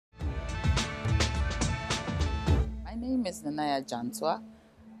name is Jantuah.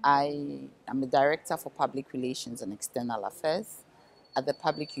 I am a Director for Public Relations and External Affairs at the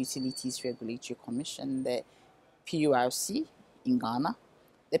Public Utilities Regulatory Commission, the PURC in Ghana.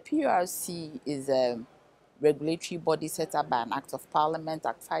 The PURC is a regulatory body set up by an Act of Parliament,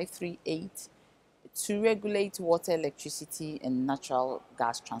 Act 538, to regulate water, electricity, and natural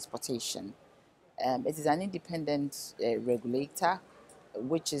gas transportation. It is an independent regulator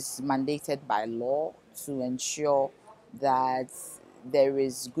which is mandated by law to ensure that there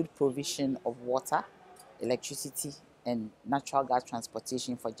is good provision of water, electricity, and natural gas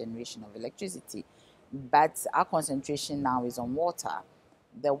transportation for generation of electricity. But our concentration now is on water.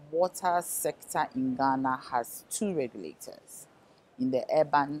 The water sector in Ghana has two regulators. In the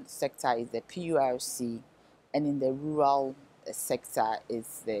urban sector is the PURC, and in the rural sector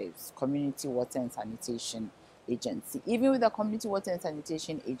is the Community Water and Sanitation Agency. Even with the Community Water and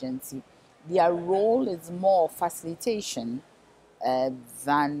Sanitation Agency, their role is more facilitation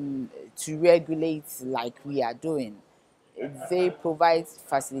than to regulate like we are doing. They provide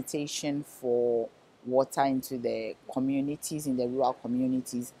facilitation for water into the communities, in the rural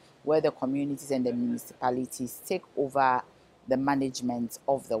communities, where the communities and the municipalities take over the management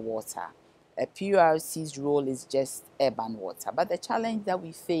of the water. A PURC's role is just urban water. But the challenge that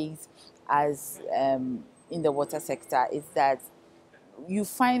we face as in the water sector is that you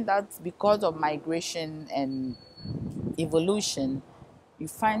find that because of migration and evolution, you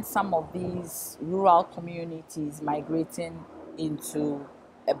find some of these rural communities migrating into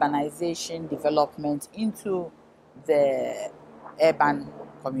urbanization, development, into the urban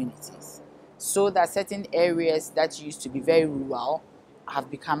communities. So that certain areas that used to be very rural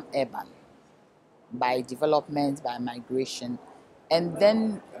have become urban by development, by migration. And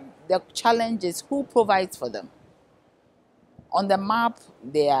then the challenge is who provides for them. On the map,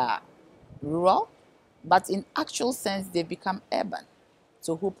 they are rural, but in actual sense, they become urban.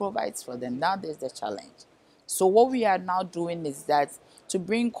 So who provides for them? Now there's the challenge. So what we are now doing is that to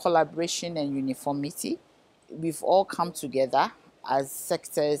bring collaboration and uniformity, we've all come together as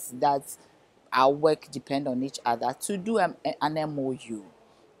sectors that our work depend on each other to do an MOU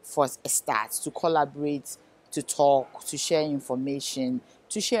for a start, to collaborate, to talk, to share information,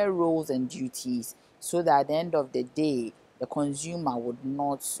 to share roles and duties, so that at the end of the day, the consumer would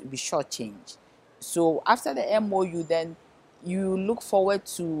not be shortchanged. So after the MOU, then you look forward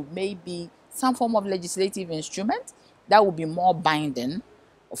to maybe some form of legislative instrument that will be more binding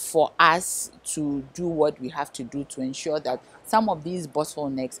for us to do what we have to do to ensure that some of these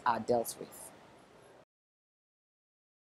bottlenecks are dealt with.